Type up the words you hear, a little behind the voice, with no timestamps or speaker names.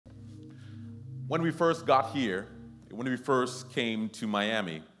When we first got here, when we first came to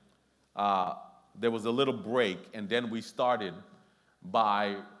Miami, there was a little break, and then we started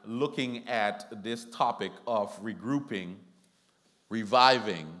by looking at this topic of regrouping,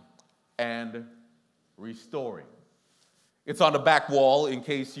 reviving, and restoring. It's on the back wall in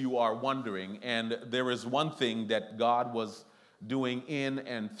case you are wondering, and there is one thing that God was doing in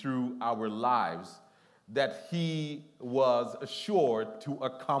and through our lives that He was assured to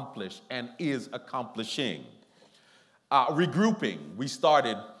accomplish and is accomplishing. Regrouping, we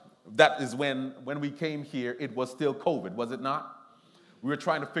started, that is when we came here, it was still COVID, was it not? We were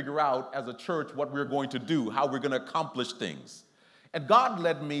trying to figure out as a church what we were going to do, how we're going to accomplish things. And God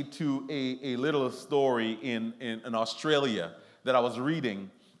led me to a little story in Australia that I was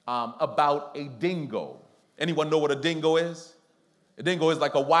reading about a dingo. Anyone know what a dingo is? A dingo is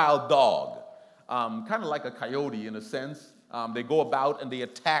like a wild dog, kind of like a coyote in a sense. They go about and they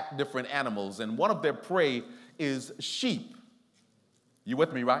attack different animals, and one of their prey is sheep. You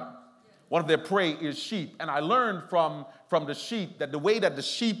with me, right? One of their prey is sheep. And I learned from the sheep that the way that the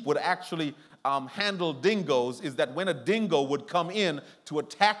sheep would actually handle dingoes is that when a dingo would come in to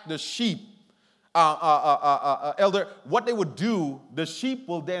attack the sheep, elder, what they would do, the sheep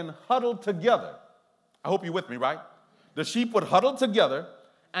will then huddle together. I hope you're with me, right? The sheep would huddle together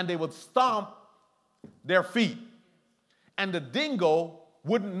and they would stomp their feet. And the dingo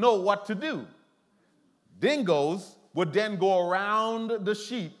wouldn't know what to do. Dingoes would then go around the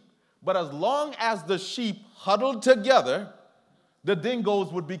sheep, but as long as the sheep huddled together, the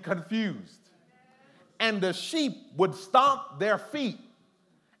dingoes would be confused. And the sheep would stomp their feet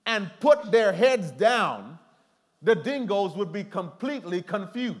and put their heads down. The dingoes would be completely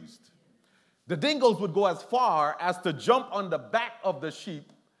confused. The dingoes would go as far as to jump on the back of the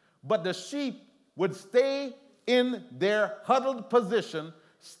sheep, but the sheep would stay in their huddled position,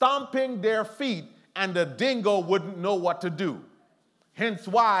 stomping their feet, and the dingo wouldn't know what to do. Hence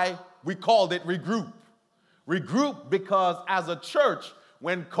why we called it regroup. Regroup because as a church,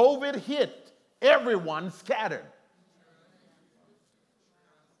 when COVID hit, everyone scattered.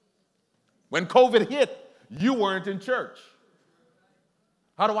 When COVID hit, you weren't in church.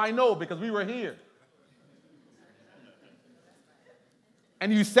 How do I know? Because we were here.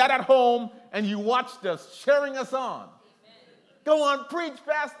 And you sat at home and you watched us, cheering us on. Go on, preach,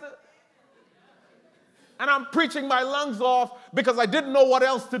 Pastor. And I'm preaching my lungs off because I didn't know what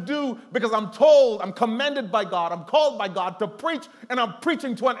else to do, because I'm told, I'm commended by God, I'm called by God to preach, and I'm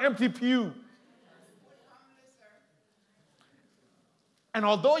preaching to an empty pew. And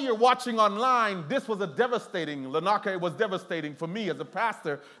although you're watching online, this was Lanaka, it was devastating for me as a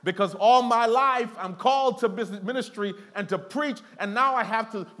pastor, because all my life I'm called to business ministry and to preach, and now I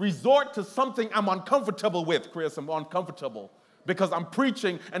have to resort to something I'm uncomfortable with, Chris. I'm uncomfortable because I'm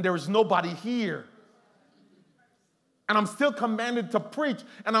preaching and there is nobody here. And I'm still commanded to preach,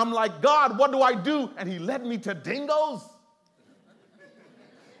 and I'm like, God, what do I do? And He led me to dingoes.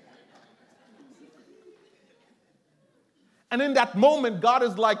 And in that moment, God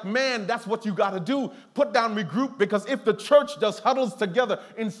is like, man, that's what you got to do. Put down, regroup, because if the church just huddles together,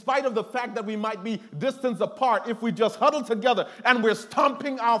 in spite of the fact that we might be distance apart, if we just huddle together and we're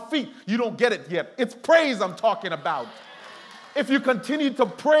stomping our feet, you don't get it yet. It's praise I'm talking about. If you continue to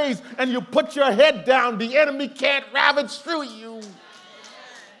praise and you put your head down, the enemy can't ravage through you.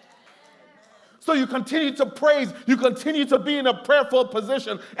 So you continue to praise, you continue to be in a prayerful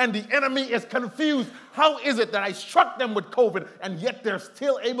position, and the enemy is confused. How is it that I struck them with COVID and yet they're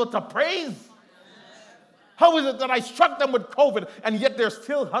still able to praise? How is it that I struck them with COVID and yet they're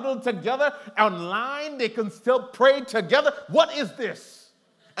still huddled together online? They can still pray together. What is this?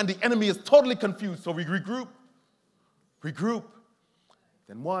 And the enemy is totally confused. So we regroup.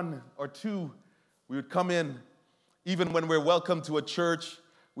 Then one or two, we would come in. Even when we're welcome to a church,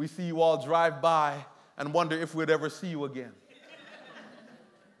 we see you all drive by and wonder if we'd ever see you again.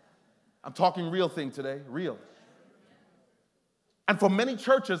 I'm talking real thing today, real. And for many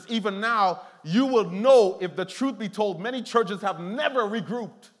churches, even now, you will know, if the truth be told, many churches have never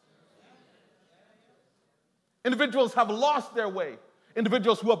regrouped. Individuals have lost their way.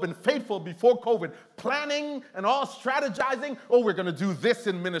 Individuals who have been faithful before COVID, planning and all strategizing. Oh, we're going to do this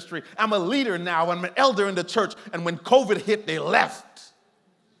in ministry. I'm a leader now. I'm an elder in the church. And when COVID hit, they left.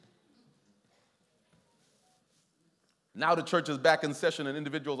 Now the church is back in session and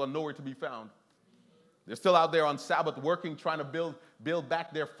individuals are nowhere to be found. They're still out there on Sabbath working, trying to build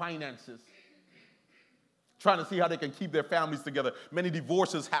back their finances, trying to see how they can keep their families together. Many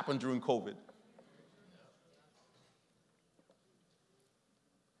divorces happened during COVID.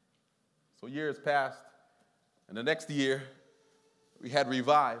 So years passed, and the next year we had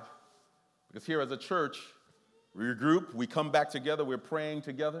Revive. Because here as a church, we regroup, we come back together, we're praying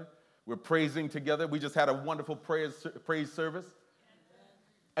together, we're praising together. We just had a wonderful praise service.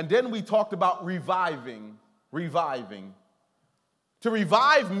 And then we talked about reviving. To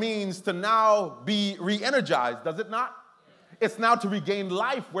revive means to now be re-energized, does it not? It's now to regain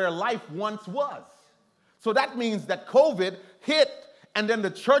life where life once was. So that means that COVID hit, and then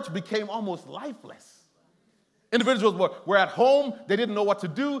the church became almost lifeless. Individuals were at home. They didn't know what to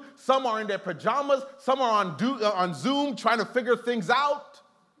do. Some are in their pajamas. Some are on Zoom trying to figure things out.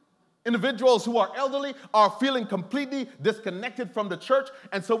 Individuals who are elderly are feeling completely disconnected from the church,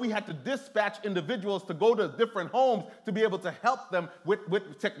 and so we had to dispatch individuals to go to different homes to be able to help them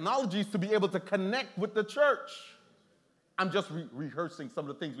with technologies to be able to connect with the church. I'm just rehearsing some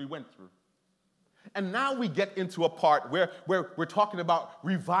of the things we went through. And now we get into a part where we're talking about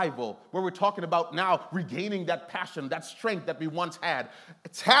revival, where we're talking about now regaining that passion, that strength that we once had.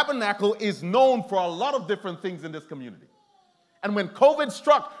 Tabernacle is known for a lot of different things in this community. And when COVID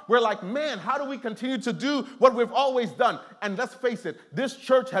struck, we're like, man, how do we continue to do what we've always done? And let's face it, this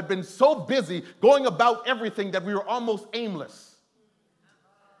church had been so busy going about everything that we were almost aimless.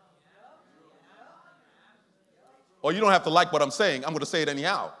 Or you don't have to like what I'm saying. I'm going to say it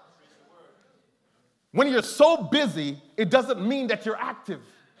anyhow. When you're so busy, it doesn't mean that you're active.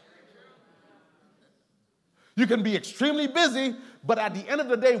 You can be extremely busy, but at the end of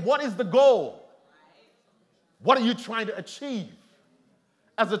the day, what is the goal? What are you trying to achieve?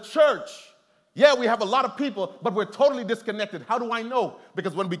 As a church, yeah, we have a lot of people, but we're totally disconnected. How do I know?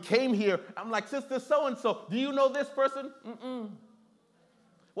 Because when we came here, I'm like, Sister so-and-so, do you know this person?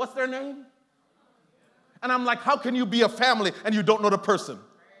 What's their name? And I'm like, how can you be a family and you don't know the person?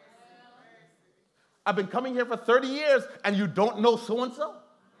 I've been coming here for 30 years and you don't know so-and-so?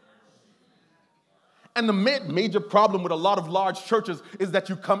 And the major problem with a lot of large churches is that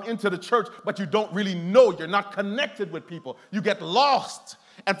you come into the church, but you don't really know. You're not connected with people. You get lost.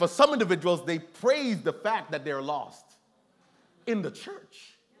 And for some individuals, they praise the fact that they're lost in the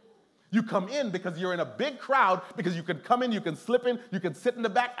church. You come in because you're in a big crowd, because you can come in, you can slip in, you can sit in the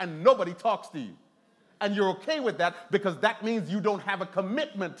back, and nobody talks to you. And you're okay with that because that means you don't have a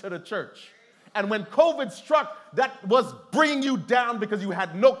commitment to the church. And when COVID struck, that was bringing you down because you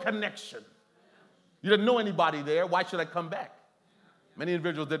had no connection. You didn't know anybody there. Why should I come back? Many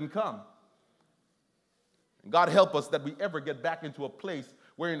individuals didn't come. And God help us that we ever get back into a place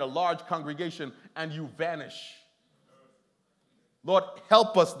where you're in a large congregation and you vanish. Lord,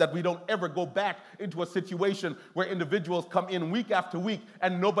 help us that we don't ever go back into a situation where individuals come in week after week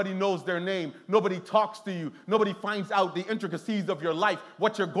and nobody knows their name, nobody talks to you, nobody finds out the intricacies of your life,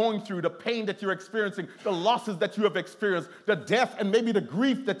 what you're going through, the pain that you're experiencing, the losses that you have experienced, the death and maybe the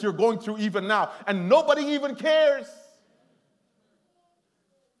grief that you're going through even now, and nobody even cares.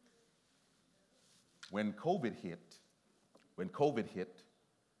 When COVID hit,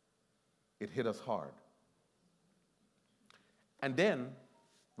 it hit us hard. And then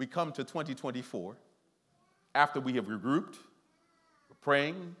we come to 2024, after we have regrouped, we're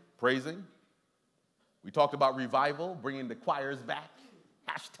praying, praising. We talked about revival, bringing the choirs back,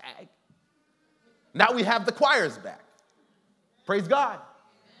 hashtag. Now we have the choirs back. Praise God.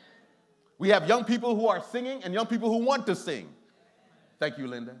 We have young people who are singing and young people who want to sing. Thank you,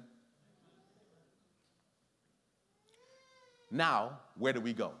 Linda. Now, where do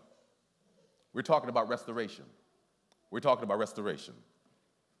we go? We're talking about restoration. We're talking about restoration.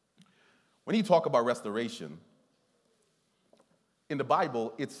 When you talk about restoration, in the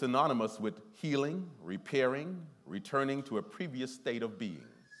Bible, it's synonymous with healing, repairing, returning to a previous state of being.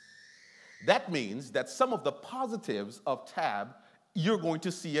 That means that some of the positives of TAB you're going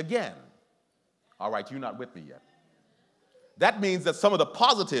to see again. All right, you're not with me yet. That means that some of the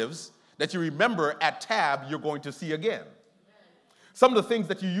positives that you remember at TAB you're going to see again. Some of the things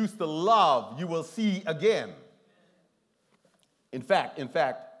that you used to love, you will see again. In fact,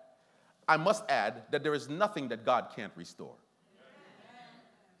 I must add that there is nothing that God can't restore.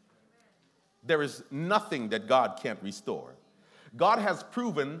 There is nothing that God can't restore. God has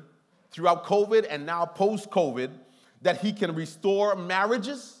proven throughout COVID and now post-COVID that he can restore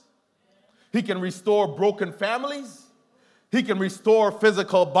marriages. He can restore broken families. He can restore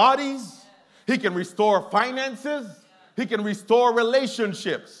physical bodies. He can restore finances. He can restore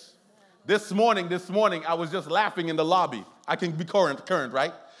relationships. This morning, I was just laughing in the lobby. I can be current,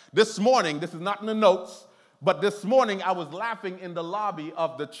 right? This morning, this is not in the notes, but this morning I was laughing in the lobby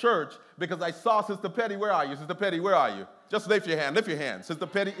of the church because I saw Sister Petty. Where are you? Sister Petty, where are you? Just lift your hand. Lift your hand. Sister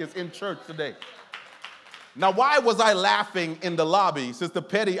Petty is in church today. Now, why was I laughing in the lobby? Sister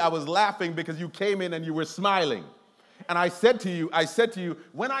Petty, I was laughing because you came in and you were smiling. And I said to you,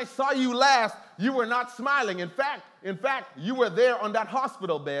 when I saw you last, you were not smiling. In fact, you were there on that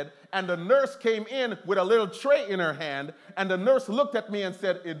hospital bed, and the nurse came in with a little tray in her hand, and the nurse looked at me and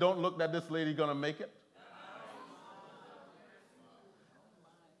said, it don't look that this lady gonna make it.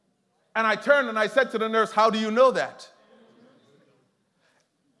 And I turned and I said to the nurse, how do you know that?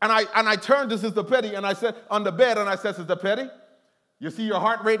 And I turned to Sister Petty and I said, on the bed, and I said, Sister Petty, you see your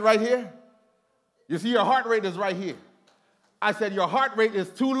heart rate right here? You see your heart rate is right here. I said, your heart rate is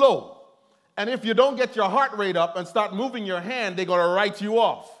too low. And if you don't get your heart rate up and start moving your hand, they're going to write you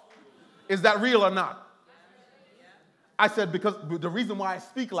off. Is that real or not? I said, because the reason why I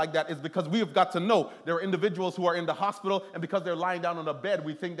speak like that is because we have got to know there are individuals who are in the hospital, and because they're lying down on a bed,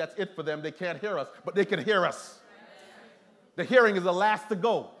 we think that's it for them. They can't hear us, but they can hear us. The hearing is the last to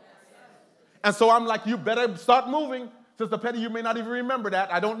go. And so I'm like, you better start moving. Sister Petty, you may not even remember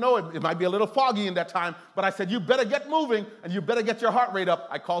that. I don't know. It might be a little foggy in that time. But I said, you better get moving, and you better get your heart rate up.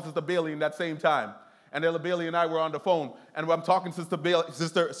 I called Sister Bailey in that same time. And Ella Bailey and I were on the phone. And I'm talking to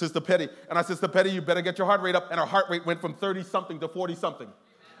Sister Petty. And I said, Sister Petty, you better get your heart rate up. And her heart rate went from 30-something to 40-something.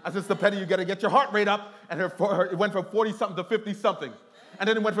 I said, Sister Petty, you got to get your heart rate up. And it went from 40-something to 50-something. And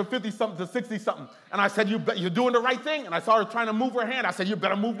then it went from 50-something to 60-something. And I said, you're doing the right thing. And I saw her trying to move her hand. I said, you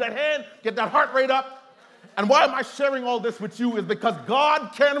better move that hand. Get that heart rate up. And why am I sharing all this with you is because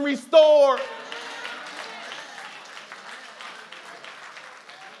God can restore.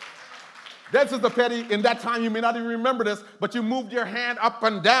 Then, Sister Petty, in that time, you may not even remember this, but you moved your hand up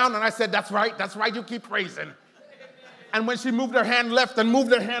and down, and I said, that's right, you keep praising. And when she moved her hand left and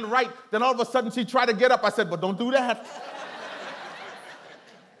moved her hand right, then all of a sudden she tried to get up. I said, but don't do that.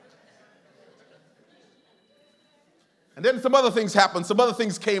 And then some other things happened, some other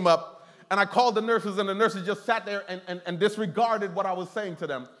things came up. And I called the nurses, and the nurses just sat there and disregarded what I was saying to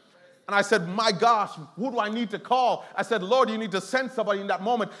them. And I said, my gosh, who do I need to call? I said, Lord, you need to send somebody in that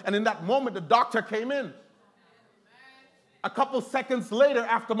moment. And in that moment, the doctor came in. A couple seconds later,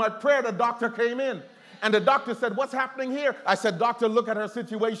 after my prayer, the doctor came in. And the doctor said, what's happening here? I said, doctor, look at her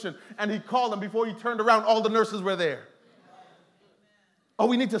situation. And he called, and before he turned around, all the nurses were there. Oh,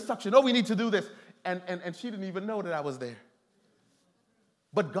 we need to suction. Oh, we need to do this. And she didn't even know that I was there.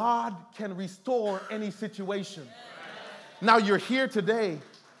 But God can restore any situation. Now you're here today,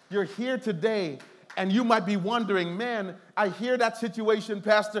 and you might be wondering, man, I hear that situation,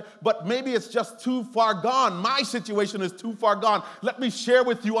 Pastor, but maybe it's just too far gone. My situation is too far gone. Let me share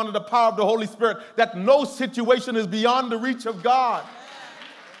with you under the power of the Holy Spirit that no situation is beyond the reach of God.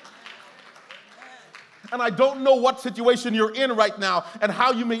 And I don't know what situation you're in right now and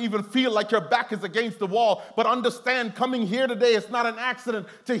how you may even feel like your back is against the wall. But understand, coming here today is not an accident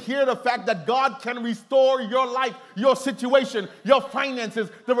to hear the fact that God can restore your life, your situation, your finances,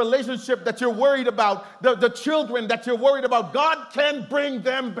 the relationship that you're worried about, the children that you're worried about. God can bring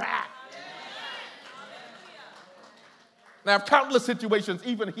them back. Now, I have countless situations,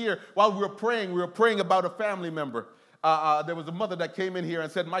 even here, while we were praying about a family member. There was a mother that came in here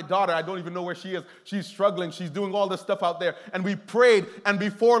and said, my daughter, I don't even know where she is. She's struggling. She's doing all this stuff out there. And we prayed, and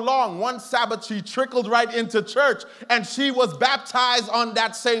before long, one Sabbath, she trickled right into church, and she was baptized on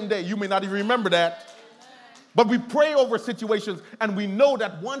that same day. You may not even remember that. But we pray over situations, and we know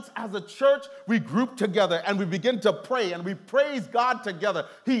that once as a church, we group together, and we begin to pray, and we praise God together.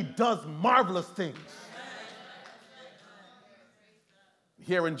 He does marvelous things.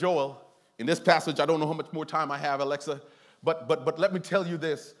 Here in Joel, in this passage, I don't know how much more time I have, Alexa, but let me tell you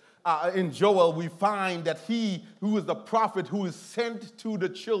this. In Joel, we find that he who is the prophet who is sent to the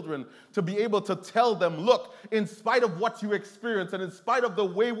children to be able to tell them, look, in spite of what you experience and in spite of the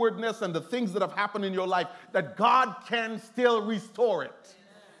waywardness and the things that have happened in your life, that God can still restore it.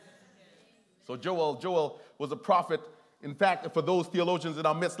 So Joel was a prophet. In fact, for those theologians in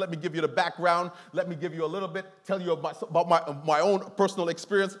our midst, let me give you the background. Let me give you a little bit, tell you about my own personal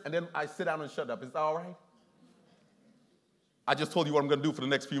experience, and then I sit down and shut up. Is that all right? I just told you what I'm going to do for the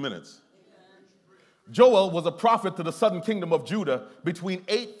next few minutes. Joel was a prophet to the southern kingdom of Judah between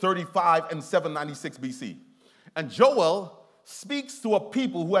 835 and 796 BC. And Joel speaks to a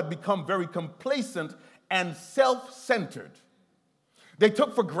people who had become very complacent and self-centered. They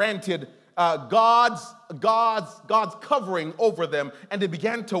took for granted God's covering over them, and they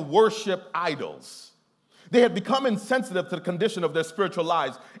began to worship idols. They had become insensitive to the condition of their spiritual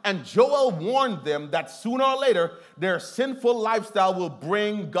lives, and Joel warned them that sooner or later, their sinful lifestyle will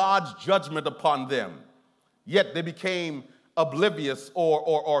bring God's judgment upon them. Yet they became oblivious,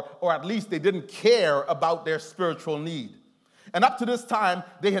 or at least they didn't care about their spiritual need. And up to this time,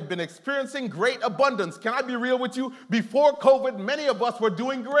 they had been experiencing great abundance. Can I be real with you? Before COVID, many of us were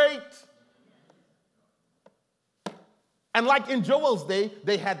doing great. And like in Joel's day,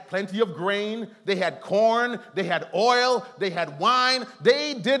 they had plenty of grain, they had corn, they had oil, they had wine.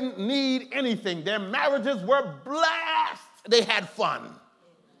 They didn't need anything. Their marriages were blessed. They had fun.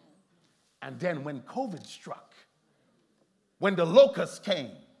 And then when COVID struck, when the locusts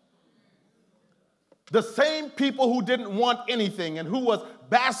came, the same people who didn't want anything and who was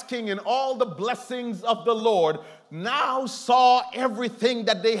basking in all the blessings of the Lord now saw everything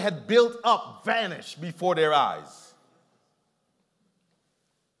that they had built up vanish before their eyes.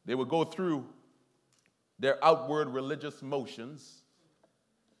 They would go through their outward religious motions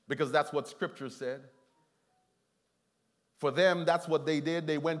because that's what Scripture said. For them, that's what they did.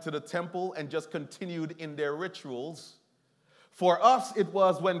 They went to the temple and just continued in their rituals. For us, it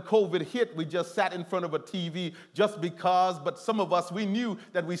was when COVID hit, we just sat in front of a TV just because, but some of us, we knew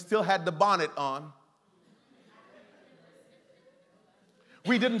that we still had the bonnet on.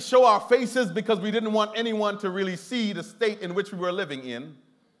 We didn't show our faces because we didn't want anyone to really see the state in which we were living in.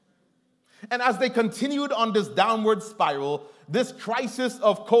 And as they continued on this downward spiral, this crisis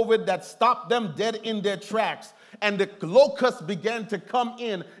of COVID that stopped them dead in their tracks, and the locusts began to come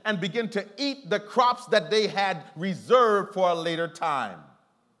in and begin to eat the crops that they had reserved for a later time.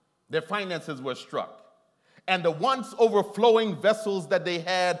 Their finances were struck. And the once overflowing vessels that they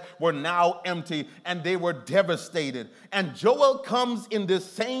had were now empty, and they were devastated. And Joel comes in this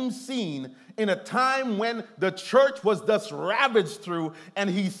same scene in a time when the church was thus ravaged through, and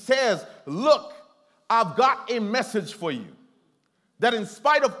he says, look, I've got a message for you. That in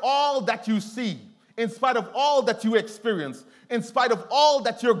spite of all that you see, in spite of all that you experience, in spite of all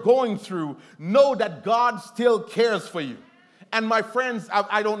that you're going through, know that God still cares for you. And my friends,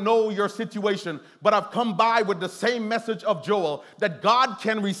 I don't know your situation, but I've come by with the same message of Joel, that God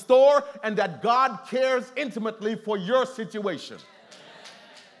can restore and that God cares intimately for your situation.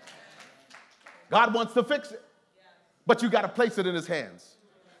 God wants to fix it, but you got to place it in his hands.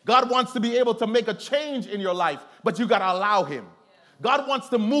 God wants to be able to make a change in your life, but you got to allow him. God wants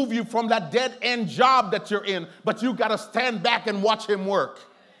to move you from that dead-end job that you're in, but you got to stand back and watch him work.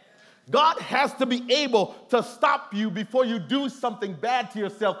 God has to be able to stop you before you do something bad to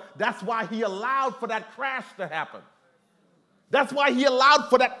yourself. That's why he allowed for that crash to happen. That's why he allowed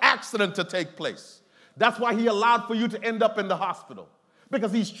for that accident to take place. That's why he allowed for you to end up in the hospital,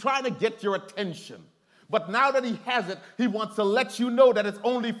 because he's trying to get your attention. But now that he has it, he wants to let you know that it's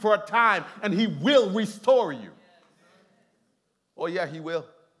only for a time, and he will restore you. Oh, yeah, he will.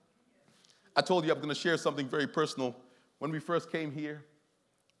 I told you I'm going to share something very personal. When we first came here,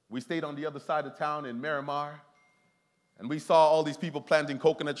 we stayed on the other side of town in Miramar, and we saw all these people planting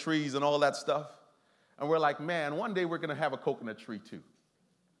coconut trees and all that stuff. And we're like, man, one day we're going to have a coconut tree too.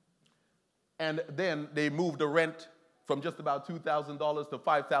 And then they moved the rent from just about $2,000 to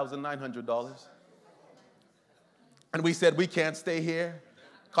 $5,900. And we said, we can't stay here.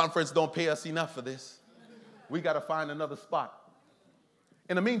 Conference don't pay us enough for this. We got to find another spot.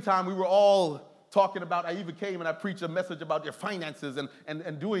 In the meantime, we were all talking about, I even came and I preached a message about your finances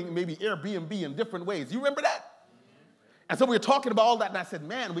and doing maybe Airbnb in different ways. You remember that? And so we were talking about all that, and I said,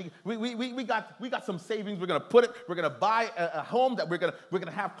 man, we got some savings. We're going to buy a home that we're going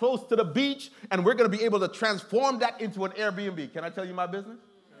to have close to the beach, and we're going to be able to transform that into an Airbnb. Can I tell you my business?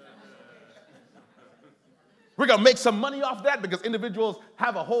 We're going to make some money off that because individuals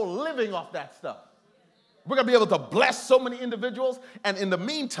have a whole living off that stuff. We're going to be able to bless so many individuals, and in the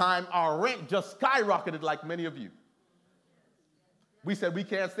meantime, our rent just skyrocketed like many of you. We said, we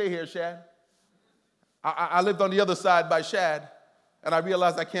can't stay here, Shad. I lived on the other side by Shad, and I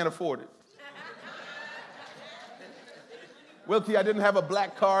realized I can't afford it. Wilkie, I didn't have a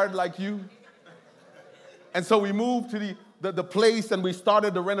black card like you. And so we moved to the place, and we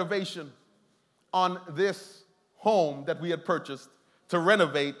started the renovation on this home that we had purchased to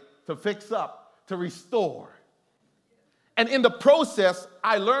renovate, to fix up, to restore. And in the process,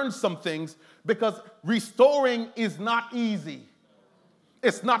 I learned some things, because restoring is not easy.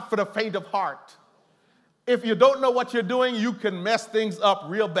 It's not for the faint of heart. If you don't know what you're doing, you can mess things up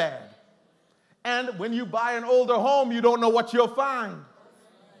real bad. And when you buy an older home, you don't know what you'll find.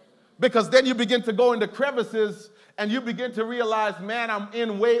 Because then you begin to go into crevices and you begin to realize, man, I'm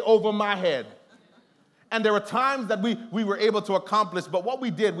in way over my head. And there were times that we were able to accomplish, but what we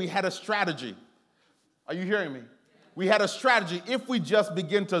did, we had a strategy. Are you hearing me? We had a strategy. If we just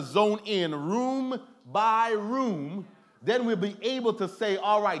begin to zone in room by room, then we'll be able to say,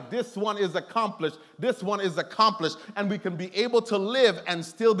 all right, this one is accomplished, this one is accomplished, and we can be able to live and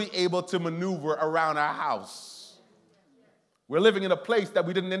still be able to maneuver around our house. We're living in a place that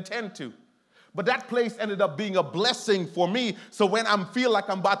we didn't intend to. But that place ended up being a blessing for me, so when I feel like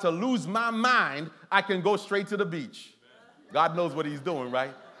I'm about to lose my mind, I can go straight to the beach. God knows what he's doing,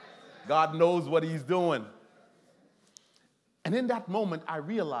 right? God knows what he's doing. And in that moment, I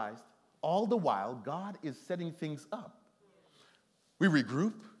realized all the while, God is setting things up. We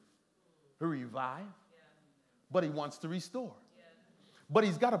regroup, we revive, but he wants to restore. But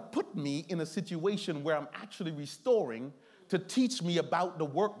he's got to put me in a situation where I'm actually restoring to teach me about the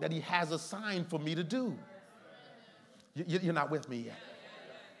work that he has assigned for me to do. You're not with me yet.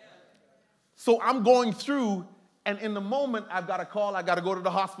 So I'm going through, and in the moment, I've got a call, I got to go to the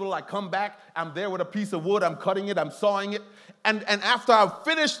hospital, I come back, I'm there with a piece of wood, I'm cutting it, I'm sawing it, and after I've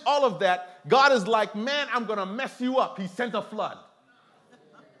finished all of that, God is like, man, I'm going to mess you up. He sent a flood.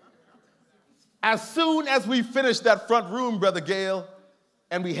 As soon as we finished that front room, Brother Gale,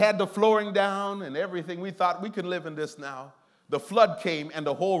 and we had the flooring down and everything, we thought we can live in this now. The flood came and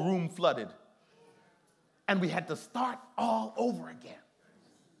the whole room flooded. And we had to start all over again.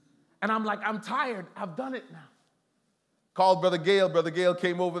 And I'm like, I'm tired. I've done it now. Called Brother Gale. Brother Gale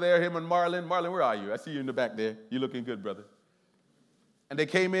came over there, him and Marlon. Marlon, where are you? I see you in the back there. You're looking good, brother. And they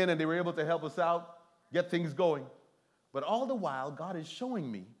came in and they were able to help us out, get things going. But all the while, God is showing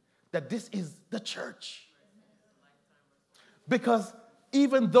me that this is the church. Because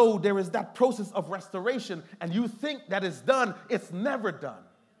even though there is that process of restoration and you think that it's done, it's never done.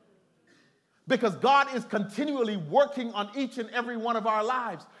 Because God is continually working on each and every one of our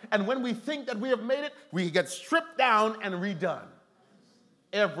lives. And when we think that we have made it, we get stripped down and redone.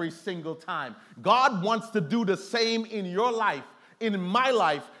 Every single time. God wants to do the same in your life, in my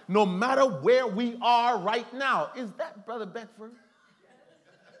life, no matter where we are right now. Is that Brother Beckford?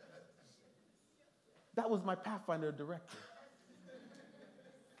 That was my Pathfinder director.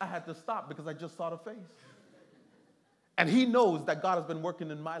 I had to stop because I just saw the face. And he knows that God has been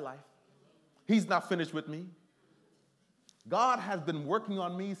working in my life. He's not finished with me. God has been working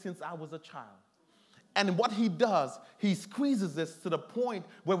on me since I was a child. And what he does, he squeezes us to the point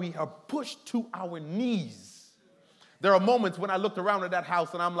where we are pushed to our knees. There are moments when I looked around at that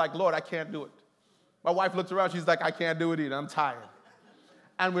house and I'm like, Lord, I can't do it. My wife looks around, she's like, I can't do it either. I'm tired.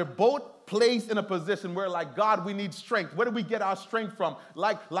 And we're both placed in a position where, like, God, we need strength. Where do we get our strength from?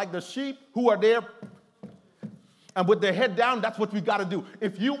 Like the sheep who are there and with their head down, that's what we got to do.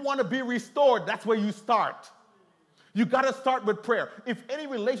 If you want to be restored, that's where you start. You got to start with prayer. If any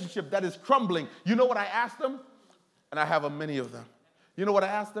relationship that is crumbling, you know what I asked them? And I have many of them. You know what I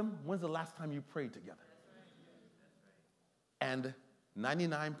asked them? When's the last time you prayed together? And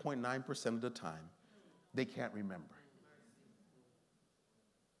 99.9% of the time, they can't remember.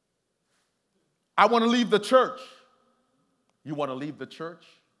 I want to leave the church. You want to leave the church?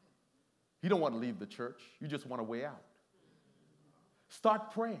 You don't want to leave the church. You just want a way out.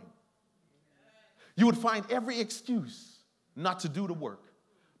 Start praying. You would find every excuse not to do the work,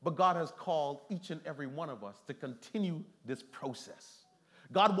 but God has called each and every one of us to continue this process.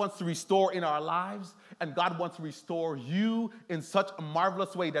 God wants to restore in our lives, and God wants to restore you in such a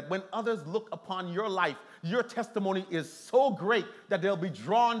marvelous way that when others look upon your life, your testimony is so great that they'll be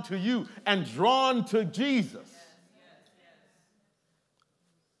drawn to you and drawn to Jesus.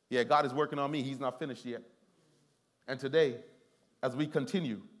 Yeah, God is working on me. He's not finished yet. And today, as we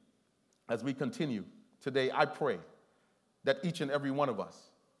continue, today I pray that each and every one of us,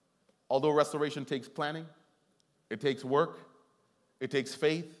 although restoration takes planning, it takes work, it takes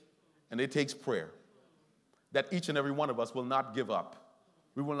faith, and it takes prayer, that each and every one of us will not give up.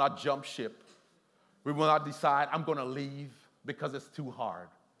 We will not jump ship. We will not decide, I'm going to leave because it's too hard.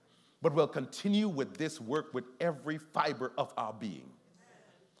 But we'll continue with this work with every fiber of our being.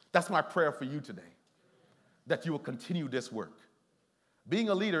 That's my prayer for you today, that you will continue this work. Being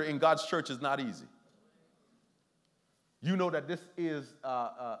a leader in God's church is not easy. You know that this is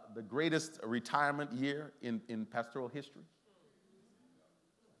the greatest retirement year in pastoral history.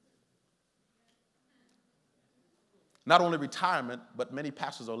 Not only retirement, but many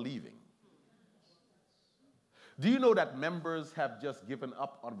pastors are leaving. Do you know that members have just given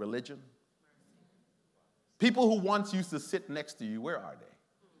up on religion? People who once used to sit next to you, where are they?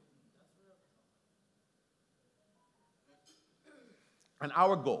 And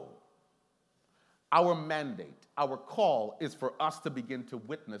our goal, our mandate, our call is for us to begin to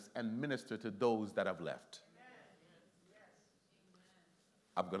witness and minister to those that have left.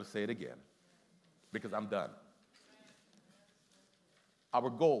 I'm going to say it again because I'm done. Our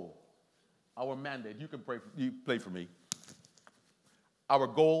goal, our mandate, you can play for me. Our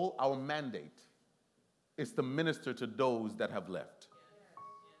goal, our mandate is to minister to those that have left.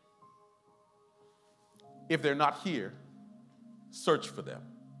 If they're not here, search for them.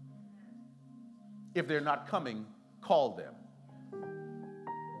 If they're not coming, call them.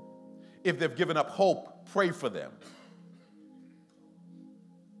 If they've given up hope, pray for them.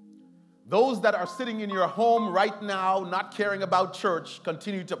 Those that are sitting in your home right now, not caring about church,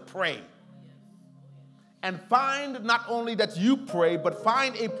 continue to pray. And find not only that you pray, but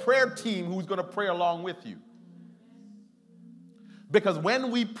find a prayer team who's going to pray along with you. Because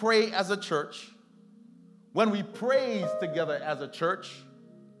when we pray as a church, when we praise together as a church,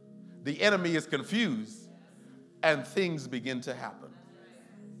 the enemy is confused and things begin to happen.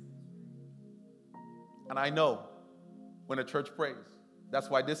 And I know when a church prays, that's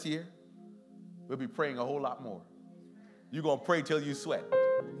why this year we'll be praying a whole lot more. You're going to pray till you sweat.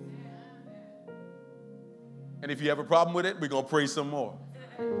 And if you have a problem with it, we're going to pray some more.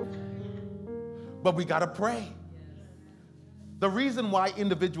 But we got to pray. The reason why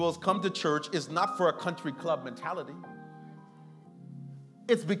individuals come to church is not for a country club mentality.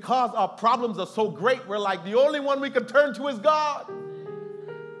 It's because our problems are so great, we're like, the only one we can turn to is God.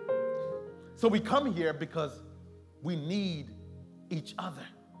 So we come here because we need each other.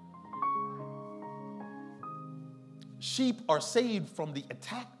 Sheep are saved from the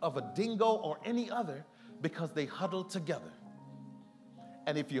attack of a dingo or any other because they huddle together.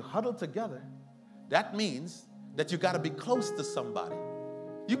 And if you huddle together, that means that you got to be close to somebody.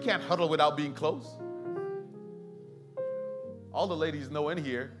 You can't huddle without being close. All the ladies know in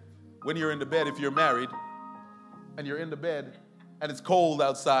here, when you're in the bed, if you're married, and you're in the bed, and it's cold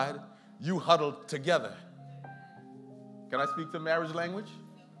outside, you huddle together. Can I speak the marriage language?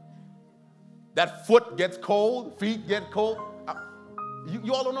 That foot gets cold, feet get cold.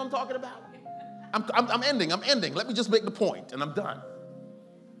 You all don't know what I'm talking about? I'm ending. Let me just make the point, and I'm done.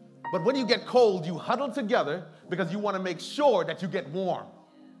 But when you get cold, you huddle together because you want to make sure that you get warm.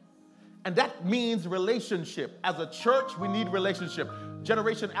 And that means relationship. As a church, we need relationship.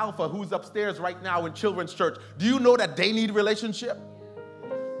 Generation Alpha, who's upstairs right now in children's church, do you know that they need relationship?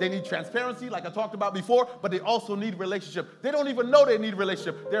 They need transparency, like I talked about before, but they also need relationship. They don't even know they need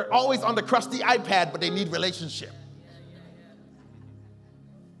relationship. They're always on the crusty iPad, but they need relationship.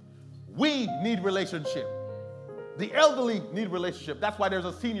 We need relationship. The elderly need relationship. That's why there's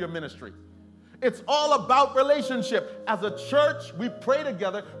a senior ministry. It's all about relationship. As a church, we pray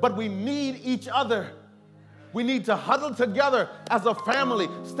together, but we need each other. We need to huddle together as a family,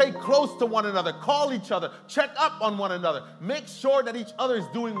 stay close to one another, call each other, check up on one another, make sure that each other is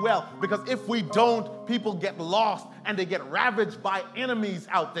doing well, because if we don't, people get lost and they get ravaged by enemies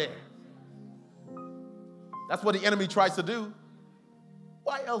out there. That's what the enemy tries to do.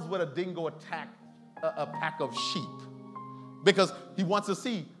 Why else would a dingo attack a pack of sheep? Because he wants to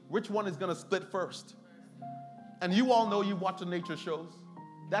see which one is going to split first. And you all know, you watch the nature shows.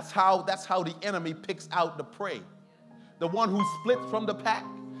 That's how the enemy picks out the prey. The one who splits from the pack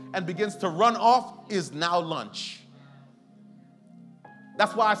and begins to run off is now lunch.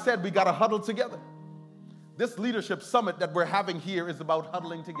 That's why I said we got to huddle together. This leadership summit that we're having here is about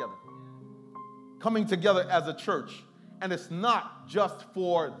huddling together. Coming together as a church. And it's not just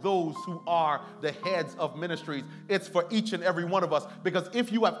for those who are the heads of ministries. It's for each and every one of us. Because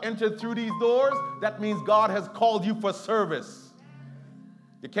if you have entered through these doors, that means God has called you for service.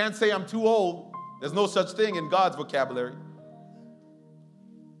 You can't say, I'm too old. There's no such thing in God's vocabulary.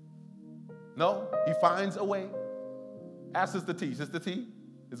 No, he finds a way. Ask Sister T. Sister T,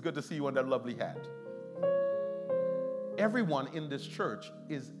 it's good to see you on that lovely hat. Everyone in this church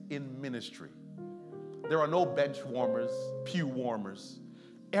is in ministry. There are no bench warmers, pew warmers.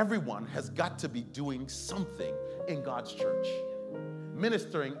 Everyone has got to be doing something in God's church,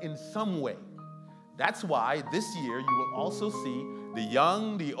 ministering in some way. That's why this year you will also see the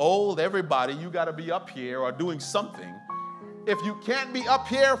young, the old, everybody, you got to be up here or doing something. If you can't be up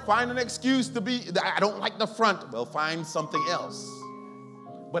here, find an excuse to be, I don't like the front. Well, find something else.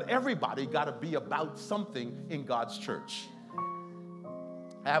 But everybody got to be about something in God's church.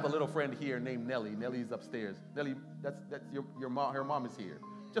 I have a little friend here named Nellie. Nellie's upstairs. Nellie, that's your mom. Her mom is here.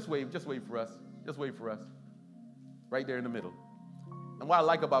 Just wave for us. Just wave for us. Right there in the middle. And what I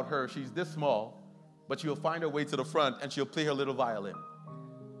like about her, she's this small, but she'll find her way to the front and she'll play her little violin.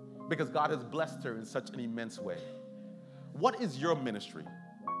 Because God has blessed her in such an immense way. What is your ministry?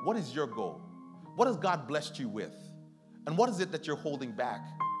 What is your goal? What has God blessed you with? And what is it that you're holding back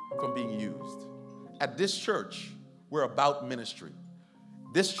from being used? At this church, we're about ministry.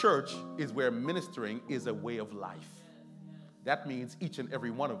 This church is where ministering is a way of life. That means each and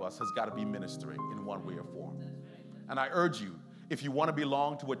every one of us has got to be ministering in one way or form. And I urge you, if you want to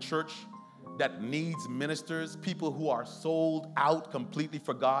belong to a church that needs ministers, people who are sold out completely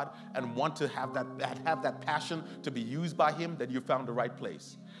for God and want to have that passion to be used by Him, then you found the right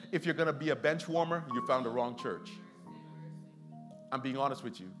place. If you're going to be a bench warmer, you found the wrong church. I'm being honest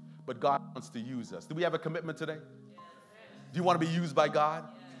with you. But God wants to use us. Do we have a commitment today? Do you want to be used by God?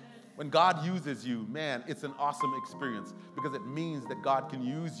 When God uses you, man, it's an awesome experience because it means that God can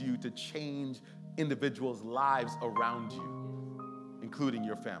use you to change individuals' lives around you, including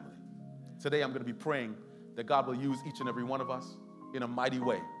your family. Today, I'm going to be praying that God will use each and every one of us in a mighty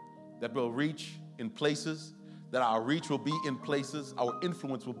way, that we'll reach in places, that our reach will be in places, our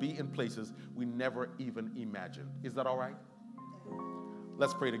influence will be in places we never even imagined. Is that all right?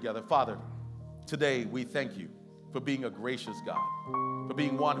 Let's pray together. Father, today we thank you for being a gracious God, for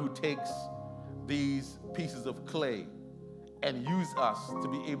being one who takes these pieces of clay and use us to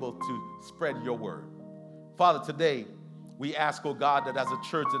be able to spread your word. Father, today we ask, oh God, that as a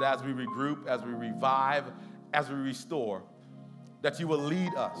church, that as we regroup, as we revive, as we restore, that you will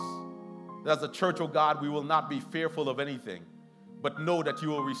lead us. That as a church, oh God, we will not be fearful of anything, but know that you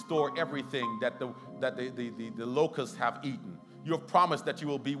will restore everything that the locusts have eaten. You have promised that you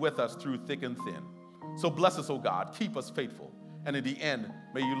will be with us through thick and thin. So bless us, oh God. Keep us faithful. And in the end,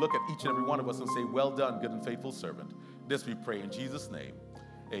 may you look at each and every one of us and say, well done, good and faithful servant. This we pray in Jesus' name.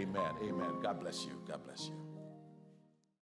 Amen. Amen. God bless you. God bless you.